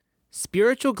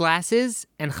Spiritual Glasses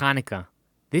and Hanukkah.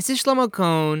 This is Shlomo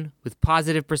Cohn with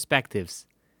Positive Perspectives.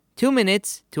 2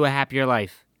 minutes to a happier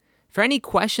life. For any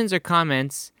questions or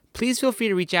comments, please feel free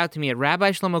to reach out to me at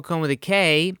Rabbi Shlomo Cohn with a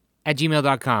K at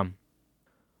gmail.com.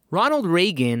 Ronald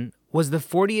Reagan was the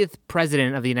 40th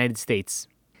president of the United States.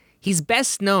 He's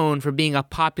best known for being a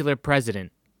popular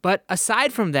president. But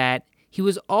aside from that, he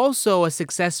was also a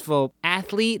successful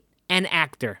athlete and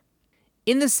actor.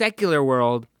 In the secular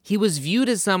world, he was viewed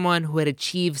as someone who had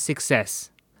achieved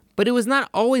success. But it was not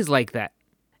always like that.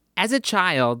 As a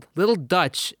child, Little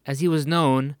Dutch, as he was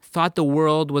known, thought the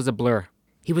world was a blur.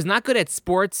 He was not good at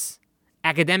sports,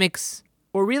 academics,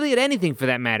 or really at anything for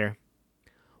that matter.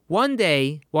 One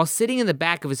day, while sitting in the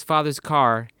back of his father's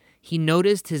car, he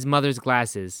noticed his mother's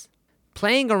glasses.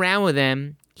 Playing around with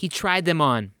them, he tried them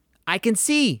on. "I can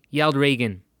see," yelled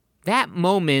Reagan. That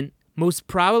moment most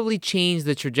probably changed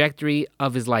the trajectory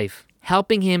of his life,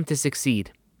 helping him to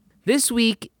succeed. This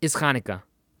week is Hanukkah,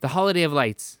 the holiday of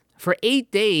lights. For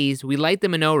 8 days, we light the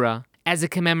menorah as a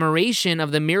commemoration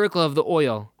of the miracle of the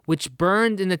oil, which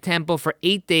burned in the temple for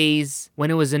 8 days when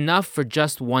it was enough for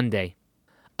just 1 day.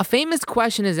 A famous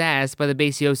question is asked by the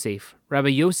Beis Yosef, Rabbi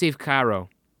Yosef Karo.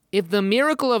 If the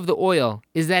miracle of the oil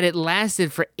is that it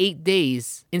lasted for 8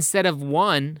 days instead of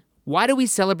 1, why do we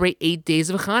celebrate 8 days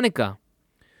of Hanukkah?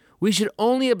 We should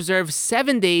only observe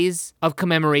 7 days of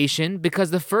commemoration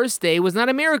because the first day was not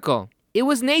a miracle. It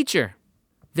was nature.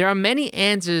 There are many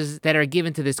answers that are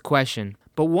given to this question,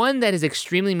 but one that is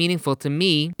extremely meaningful to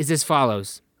me is as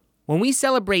follows. When we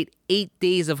celebrate 8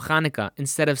 days of Hanukkah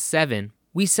instead of 7,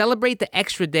 we celebrate the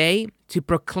extra day to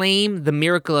proclaim the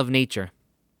miracle of nature.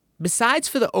 Besides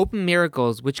for the open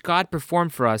miracles which God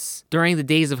performed for us during the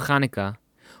days of Hanukkah,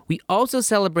 we also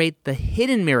celebrate the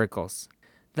hidden miracles,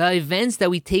 the events that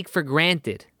we take for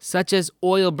granted, such as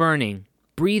oil burning,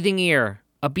 breathing air,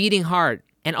 a beating heart,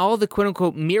 and all the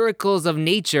quote-unquote miracles of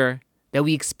nature that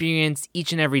we experience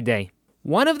each and every day.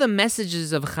 One of the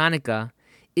messages of Hanukkah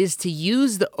is to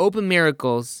use the open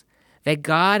miracles that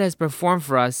God has performed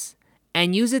for us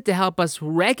and use it to help us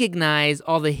recognize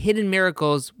all the hidden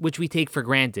miracles which we take for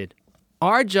granted.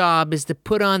 Our job is to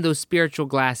put on those spiritual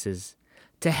glasses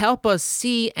to help us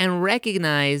see and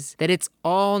recognize that it's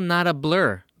all not a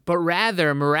blur, but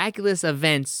rather miraculous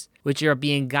events which are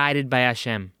being guided by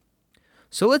Hashem.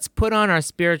 So let's put on our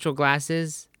spiritual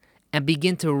glasses and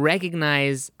begin to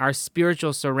recognize our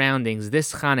spiritual surroundings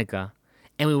this Hanukkah,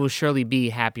 and we will surely be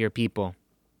happier people.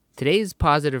 Today's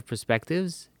Positive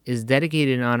Perspectives is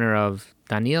dedicated in honor of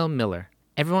Daniel Miller.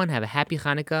 Everyone have a happy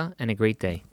Hanukkah and a great day.